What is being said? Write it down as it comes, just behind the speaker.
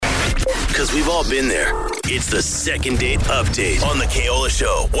because we've all been there. It's the second date update on the Keola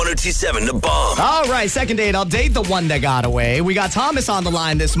Show. 102.7 The Bomb. All right, second date update, the one that got away. We got Thomas on the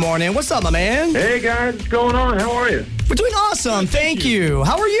line this morning. What's up, my man? Hey, guys. What's going on? How are you? We're doing awesome. Thank you.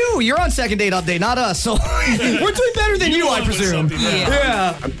 How are you? You're on second date update, not us. So we're doing better than you, I presume.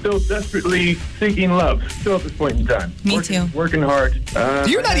 Yeah. I'm still desperately seeking love, still at this point in time. Me too. Working hard.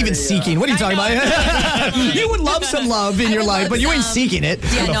 You're not even seeking. What are you talking about? You would love some love in your life, but you ain't seeking it.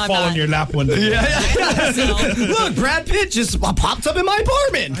 Yeah, no, I'm fall not. on your lap one day. Look, Brad Pitt just popped up in my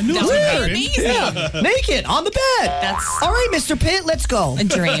apartment. I knew it was That gonna would be happen. amazing. Yeah, naked on the bed. That's All right, Mr. Pitt, let's go. a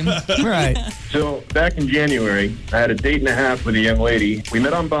dream. Right. So, back in January, I had a date and a half with a young lady. We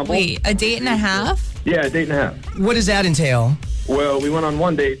met on Bumble. Wait, a date and a half? Yeah, a date and a half. What does that entail? Well, we went on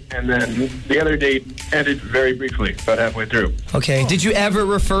one date, and then the other date ended very briefly, about halfway through. Okay. Did you ever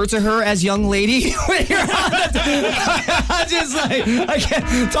refer to her as young lady when you're on I'm just like, I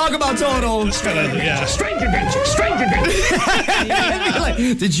can't talk about total. Strange adventure. Like,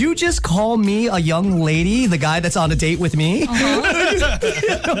 did you just call me a young lady, the guy that's on a date with me? I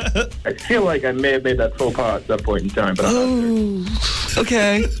feel like I may have made that faux pas at some point in time, but I'm not sure.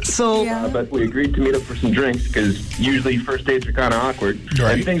 Okay. So, But we agreed to meet up for some drinks because usually first dates are kind of awkward.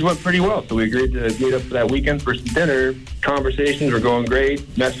 Right. And things went pretty well. So we agreed to meet up for that weekend for some dinner. Conversations were going great.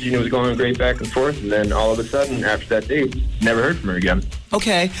 Messaging was going great back and forth. And then all of a sudden, after that date, never heard from her again.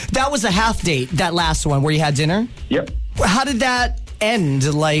 okay. That was a half date, that last one where you had dinner? Yep. How did that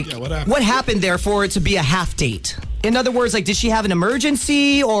end? Like, Yeah, what happened? what happened there for it to be a half date? In other words, like, did she have an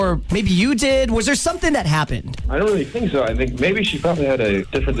emergency or maybe you did? Was there something that happened? I don't really think so. I think maybe she probably had a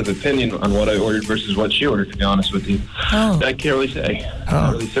difference of opinion on what I ordered versus what she ordered, to be honest with you. Oh. I can't really say. I'm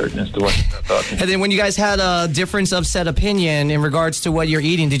not really certain as to what she thought. And then when you guys had a difference of said opinion in regards to what you're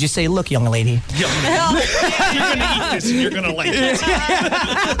eating, did you say, look, young lady? You're gonna eat this and you're gonna like it.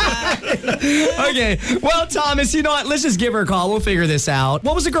 Okay. Well, Thomas, you know what? Let's just give her a call. We'll figure this out.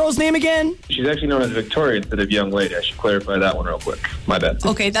 What was the girl's name again? She's actually known as Victoria instead of young lady. I should clarify that one real quick. My bad.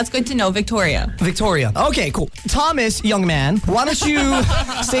 Okay, that's good to know, Victoria. Victoria. Okay, cool. Thomas, young man, why don't you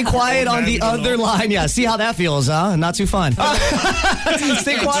stay quiet on the other line? Yeah, see how that feels, huh? Not too fun.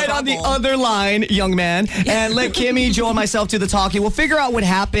 Stay quiet on the other line, young man, and let Kimmy, Joe, and myself do the talking. We'll figure out what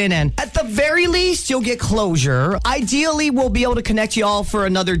happened, and at the very least, you'll get closure. Ideally, we'll be able to connect you all for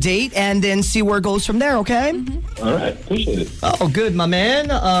another date and then see where it goes from there, okay? All right. Appreciate it. Oh, good, my man.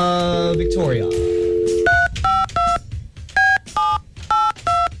 Victoria.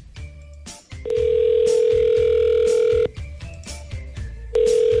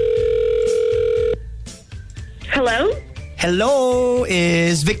 Hello? Hello,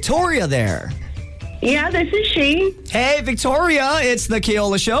 is Victoria there? Yeah, this is she. Hey, Victoria, it's the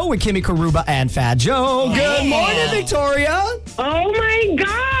Keola Show with Kimmy Karuba and Fat Joe. Good morning, Victoria. Oh my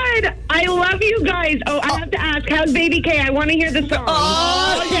God. I love you guys. Oh, I have to ask, how's Baby K? I want to hear the song.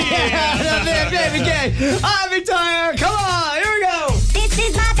 Oh, yeah. Baby K. Hi, Victoria. Come on, here we go. This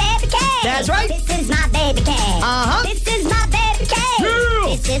is my baby K. That's right. This is my baby K. Uh-huh. This is my baby K. Yeah.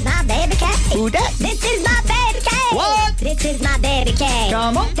 This is my baby K. Who that? This is my baby K. What? This is my baby K.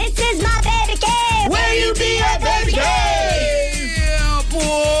 Come on. This is my baby K. Where you be at, Baby K? Yeah,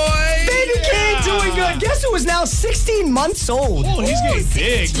 boy. Baby K doing good. Guess who is now 16 months old? Oh, he's getting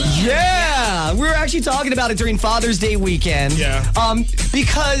big. Yeah, we were actually talking about it during Father's Day weekend. Yeah.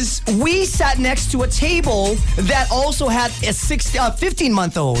 Because we sat next to a table that also had a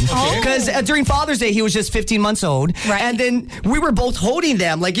 15-month-old. Because during Father's Day, he was just 15 months old. Right. And then we were both holding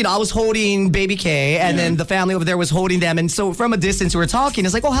them. Like, you know, I was holding Baby K, and then the family over there was holding them. And so from a distance, we were talking.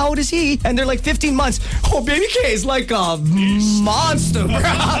 It's like, oh, how old is he? And they're like 15 months. Oh, Baby K is like a monster, bro.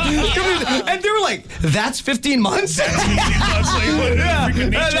 And they were like, that's 15 months? And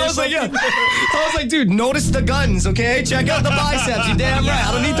I was like, yeah. I was like, dude, notice the guns, okay? Check out the biceps. You're damn right.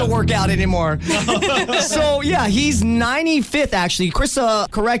 I don't need to work out anymore. So, yeah, he's 95th, actually. Krista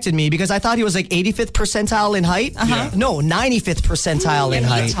corrected me because I thought he was like 85th percentile in height. No, 95th percentile in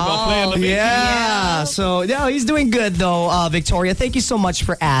height. Yeah. So, yeah, he's doing good, though, Victoria. Thank you so much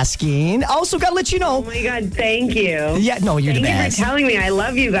for asking. I also got to let you know. Oh my God, thank you. Yeah, no, you're the Thank you best. for telling me. I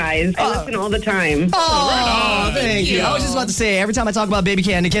love you guys. I listen all the time. Oh, thank you. I was just about to say, every time I talk about Baby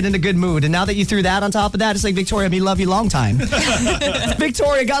K, I get in a good mood. And now that you threw that on top of that, it's like, Victoria, me love you long time.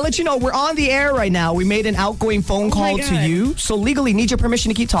 Victoria, gotta let you know, we're on the air right now. We made an outgoing phone call to God. you. So legally, need your permission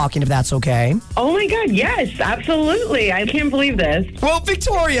to keep talking if that's okay. Oh my God, yes, absolutely. I can't believe this. Well,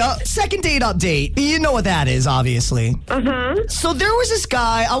 Victoria, second date update. You know what that is, obviously. Uh-huh. So there was this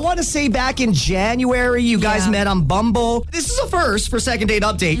guy, I want to say back in January, you guys met on Bumble. This is a first for second date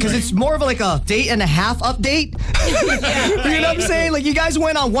update because it's more of like a date and a half update. You know what I'm saying? Like you guys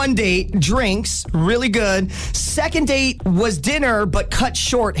went on one date, drinks, really good. Second date was dinner, but cut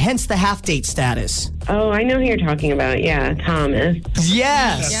short, hence the half date status. Oh, I know who you're talking about. Yeah, Thomas.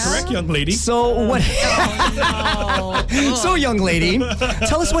 Yes. That's correct, young lady. So what? So, young lady,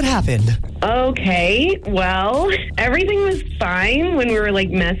 tell us what happened. Okay, well, everything was fine when we were like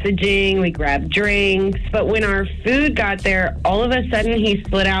messaging, we grabbed drinks, but when our food got there, all of a sudden he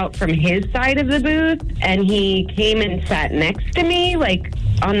slid out from his side of the booth and he came and sat next to me, like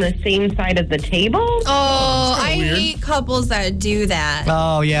on the same side of the table. Oh, I hate couples that do that.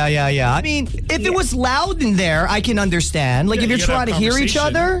 Oh, yeah. I mean, if it was loud in there, I can understand. Like, Yeah, if you're you gotta trying to have hear each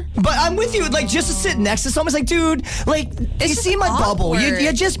conversation. other. But I'm with you. Like, just to sit next to someone's like, dude, like, you just see my bubble. You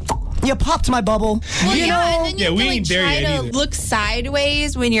awkward. just... You popped my bubble. Well, you yeah, know? and then you Yeah, have we to, ain't there try yet to either. look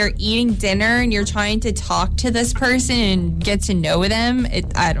sideways when you're eating dinner and you're trying to talk to this person and get to know them.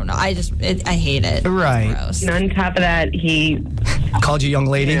 I don't know. I hate it. Right. Gross. And on top of that, he, Called you young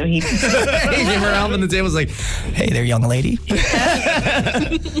lady. you know, he He came around from the table was like, hey there, young lady.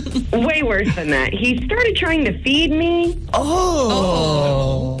 way worse than that. He started trying to feed me.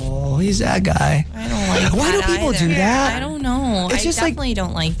 Oh, he's that guy. I don't like Why that do people either. do that? I don't know. It's I just like, definitely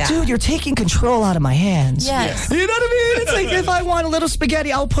don't like that. Dude, you're taking control out of my hands. Yes. You know what I mean? It's like if I want a little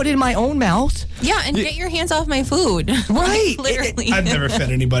spaghetti, I'll put it in my own mouth. Yeah, and get your hands off my food. Right. Literally. I've never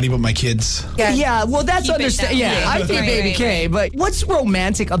fed anybody but my kids. Yeah, well, that's Keep it understandable. that Yeah, way. I feed Right, Baby right, K, but what's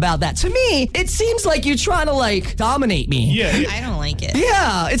romantic about that? To me, it seems like you're trying to, like, dominate me. Yeah. I don't like it.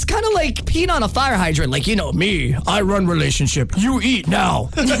 Yeah, it's kind of like peeing on a fire hydrant. Like, you know, me, I run relationship. You eat now.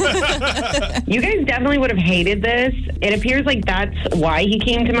 You guys definitely would have hated this. It appears like that's why he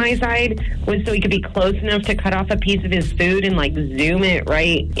came to my side, was so he could be close enough to cut off a piece of his food and like zoom it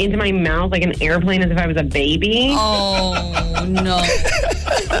right into my mouth like an airplane as if I was a baby. Oh, no.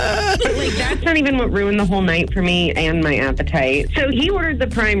 Like, that's not even what ruined the whole night for me and my appetite. So he ordered the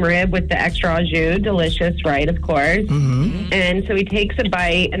prime rib with the extra au jus, delicious, right, of course. Mm-hmm. And so he takes a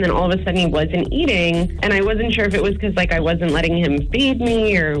bite, and then all of a sudden he wasn't eating. And I wasn't sure if it was because, like, I wasn't letting him feed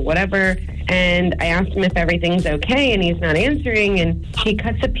me or whatever. And I asked him if everything's okay, and he's not answering. And he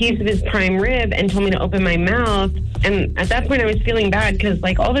cuts a piece of his prime rib and told me to open my mouth. And at that point, I was feeling bad because,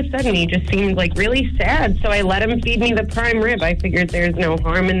 like, all of a sudden he just seemed, like, really sad. So I let him feed me the prime rib. I figured there's no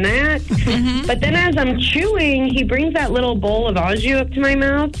harm in that. But then as I'm chewing, he brings that little bowl of au jus up to my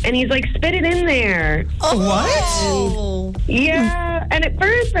mouth, and he's like, spit it in there. Oh. Yeah. And at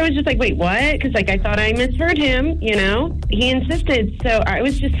first I was just like, wait, what? Because, like, I thought I misheard him, you know? He insisted. So I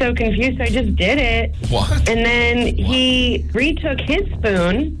was just so confused. So I just did it. What? And then he retook his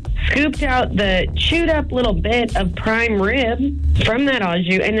spoon, scooped out the chewed up little bit of prime rib from that au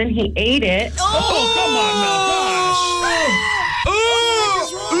jus, and then he ate it. Oh, come on now, gosh.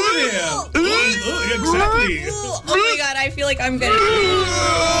 Exactly. Oh my God, I feel like I'm gonna.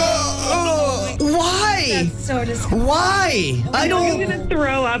 Why? So disgusting. Why? I I'm don't... going to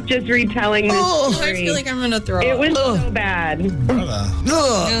throw up just retelling this Oh. story. I feel like I'm gonna throw It up. was so bad.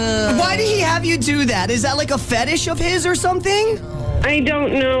 Ugh. Why did he have you do that? Is that like a fetish of his or something? I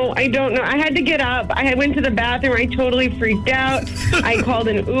don't know. I had to get up. I went to the bathroom. I totally freaked out. I called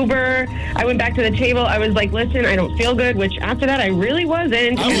an Uber. I went back to the table. I was like, listen, I don't feel good, which after that I really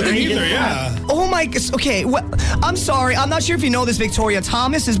wasn't. I wouldn't And either, just- yeah. Oh my, okay, well, I'm sorry. I'm not sure if you know this, Victoria.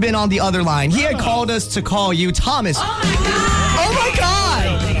 Thomas has been on the other line. He had called us to call you. Thomas. Oh my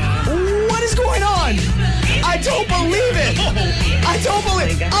God. What is going on? I don't believe it. I don't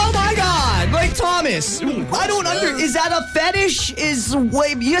believe it. Oh my God. Like, Thomas, I don't is that a fetish?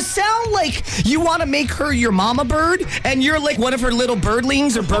 You sound like you want to make her your mama bird and you're like one of her little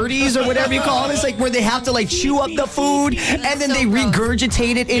birdlings or birdies or whatever you call it. It's like where they have to like chew up the food and then they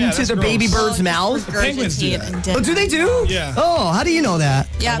regurgitate it into that's the baby gross. bird's mouth. Penguins do that. Oh, do they do? Yeah. Oh, how do you know that?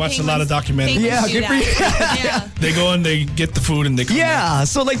 Yeah, I watched a lot of documentaries. penguins Yeah, do good for you. that. Yeah. They go and they get the food and they come back. Yeah,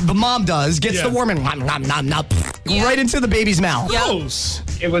 so like the mom does, gets Yeah. the worm and nom, nom, nom, nom, right into the baby's mouth. Gross.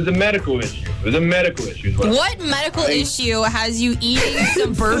 It was a medical issue. It was a medical issue. is what it was. What medical issue has you eating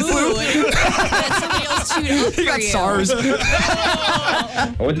some Bird flu? that somebody else chewed up He for got you? SARS.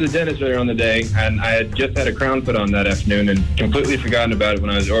 I went to the dentist earlier on the day, and I had just had a crown put on that afternoon and completely forgotten about it when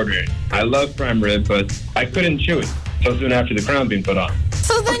I was ordering. I love prime rib, but I couldn't chew it so soon after the crown being put on.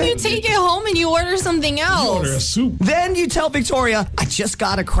 So then you take it home and you order something else. Order a soup. Then you tell Victoria, I just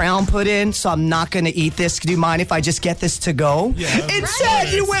got a crown put in, so I'm not going to eat this. Do you mind if I just get this to go? Yeah.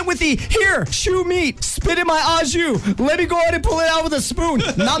 Instead, you went with the, here, chew meat, spit in my au jus. Let me go ahead and pull it out with a spoon.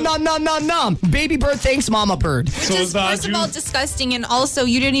 Nom, nom, nom, nom, nom. Baby bird thanks mama bird. So Just first of all, disgusting, and also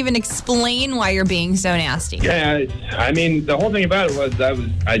you didn't even explain why you're being so nasty. Yeah, I mean, the whole thing about it was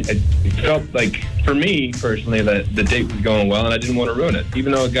I felt like for me personally, that the date was going well, and I didn't want to ruin it,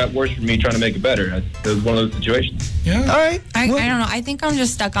 even though it got worse for me trying to make it better. It was one of those situations. Yeah. All right. I don't know. I think I'm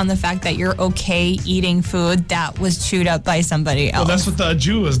just stuck on the fact that you're okay eating food that was chewed up by somebody else. Well, that's what the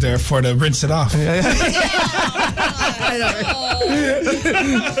Jew was there for, to rinse it off. Yeah,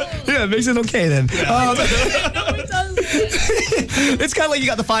 it makes it okay then. It's kind of like you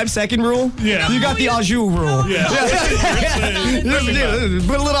got the 5-second rule. Yeah. You got the au jus rule. Yeah.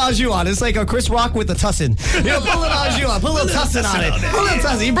 Put a little au jus on. It's like a Chris Rock with a tussin. Put a little au jus on. Put a little tussin on it. Put a little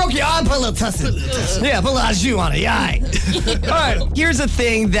tussin. You broke your arm, put a little tussin. Yeah, put a little au jus on it. Yeah. All right. Here's a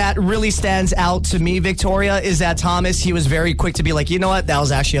thing that really stands out to me, Victoria, is that Thomas, he was very quick to be like, you know what? That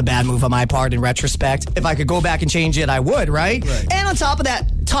was actually a bad move on my part in retrospect. If I could go back and change it, I would, right? And on top of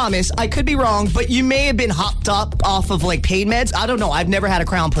that, Thomas, I could be wrong, but you may have been hopped up off of like pain meds. I don't know. I've never had a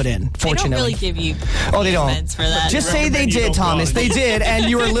crown put in, fortunately. They don't really give you they don't. meds for that. Just say they did, Thomas. They did, and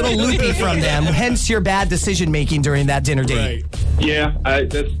you were a little loopy from them, hence your bad decision making during that dinner date. Right. Yeah,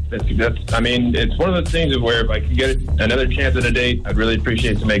 that's. I mean, it's one of those things of where if I could get another chance at a date, I'd really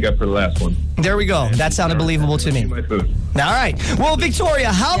appreciate to make up for the last one. There we go. That sounded believable to me. My food. All right. Well,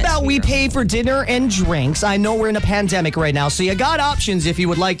 Victoria, how about we pay for dinner and drinks? I know we're in a pandemic right now, so you got options if you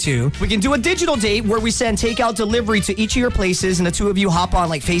would like to. We can do a digital date where we send takeout delivery to each of your places and the two of you hop on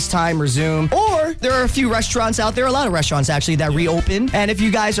like FaceTime or Zoom. Or there are a few restaurants out there, a lot of restaurants actually, that reopen. And if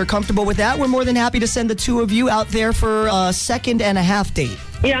you guys are comfortable with that, we're more than happy to send the two of you out there for a 2.5 date.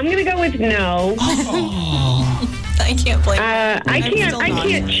 Yeah, I'm gonna go with no. I can't blame I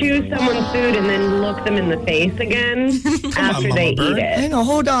can't choose someone's food and then look them in the face again after they eat Hey, it. no,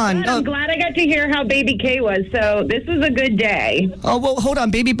 hold on. But I'm glad I got to hear how Baby K was, so this was a good day. Oh, well, hold on,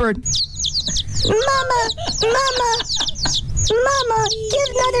 baby bird. Mama, give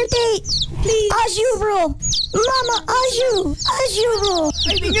another date. Please. As you rule. Mama, as you rule. I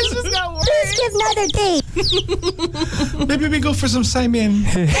think this just got worse. Please give another date. Maybe we go for some Simon.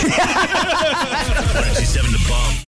 102.7 The Bomb.